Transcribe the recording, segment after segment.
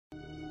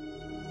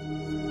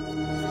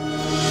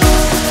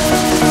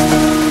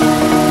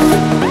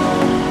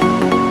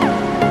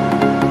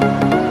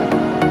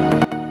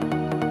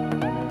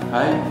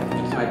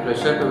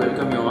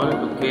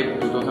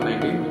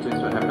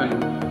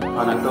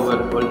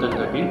12th and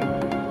 13th.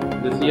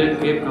 This year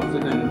CAPE comes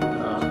with an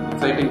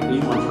exciting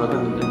theme on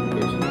process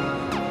intensification.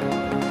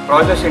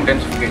 Process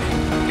intensification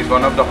is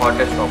one of the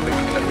hottest topics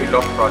in the field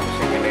of process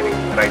engineering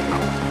right now.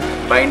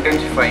 By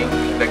intensifying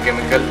the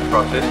chemical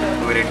process,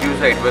 we reduce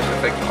the adverse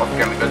effects of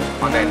chemicals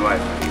on the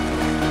environment.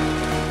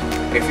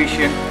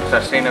 Efficient,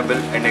 sustainable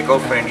and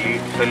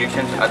eco-friendly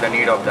solutions are the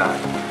need of the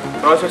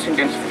hour. Process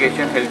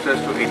intensification helps us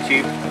to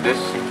achieve this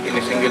in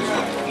a single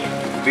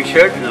step. We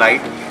shed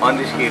light on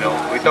this hero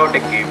without a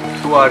cape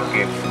through our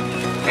cape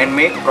and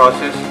make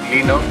process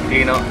leaner,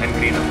 cleaner and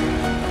greener.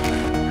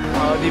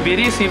 The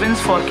various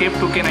events for CAPE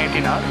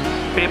 2K19 are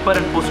paper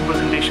and poster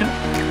presentation,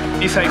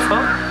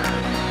 eCipher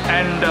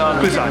and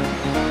quiz art.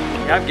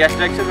 We have guest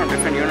lectures from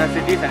different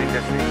universities and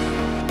industries.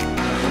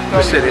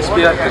 Mr.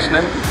 S.P.R.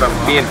 Krishnan from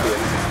PNPL.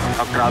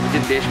 Dr.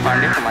 Abhijit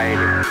Deshpande from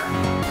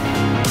IIT.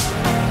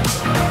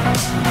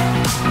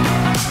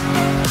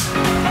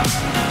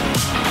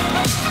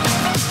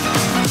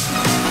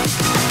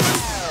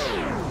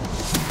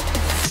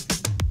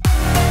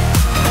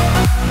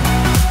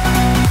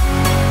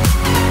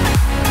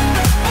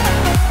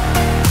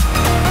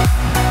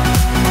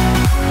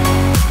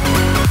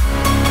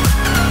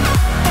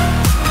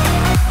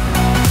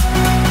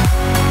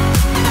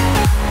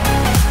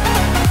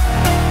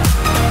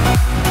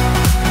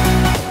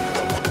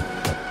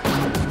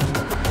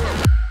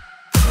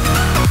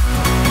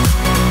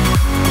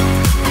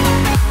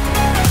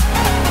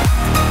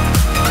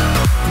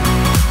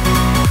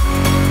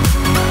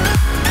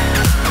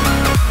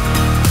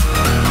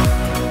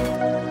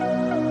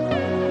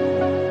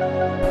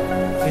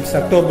 It's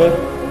October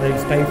and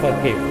it's time for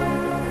CAPE.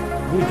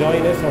 Do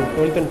join us on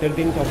 12th and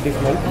 13th of this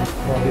month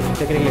for this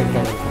technical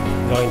examination.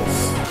 Join us.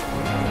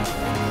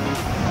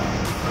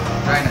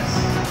 Join us.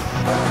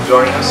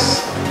 Join us.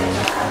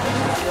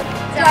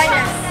 Join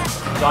us.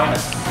 Join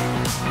us.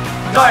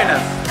 Join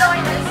us.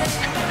 Join us.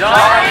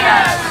 Join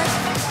us.